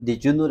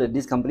Did you know that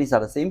these companies are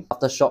the same?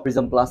 Aftershock,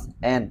 Prism Plus,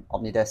 and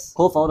Omnidesk.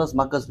 Co-founders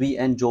Marcus Wee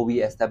and Joe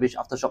Wee established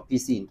Aftershock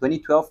PC in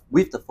 2012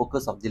 with the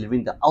focus of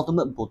delivering the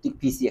ultimate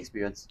boutique PC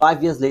experience.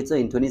 5 years later,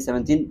 in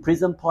 2017,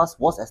 Prism Plus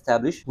was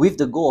established with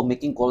the goal of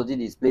making quality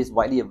displays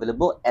widely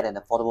available at an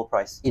affordable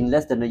price. In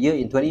less than a year,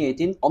 in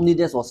 2018,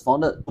 Omnidesk was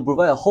founded to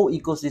provide a whole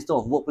ecosystem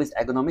of workplace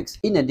ergonomics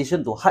in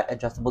addition to height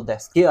adjustable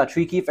desks. Here are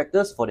 3 key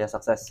factors for their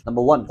success.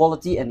 Number 1.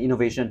 Quality and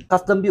innovation.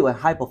 Custom-built and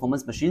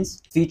high-performance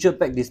machines,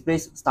 feature-packed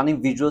displays,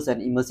 stunning visuals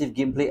and immersive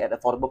gameplay at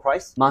affordable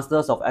price,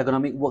 masters of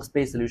ergonomic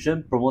workspace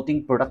solution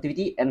promoting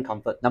productivity and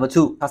comfort. Number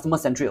 2.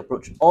 Customer-centric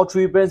approach. All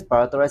 3 brands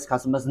prioritize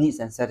customers' needs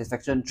and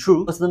satisfaction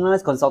through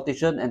personalized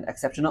consultation and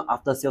exceptional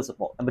after-sales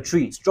support. Number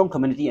 3. Strong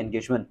community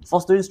engagement.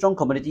 Fostering strong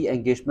community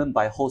engagement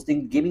by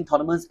hosting gaming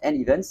tournaments and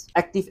events,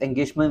 active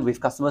engagement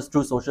with customers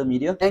through social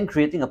media, and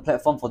creating a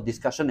platform for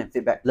discussion and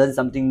feedback. Learn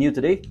something new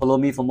today? Follow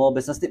me for more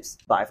business tips.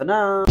 Bye for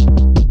now.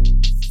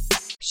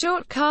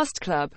 Shortcast Club.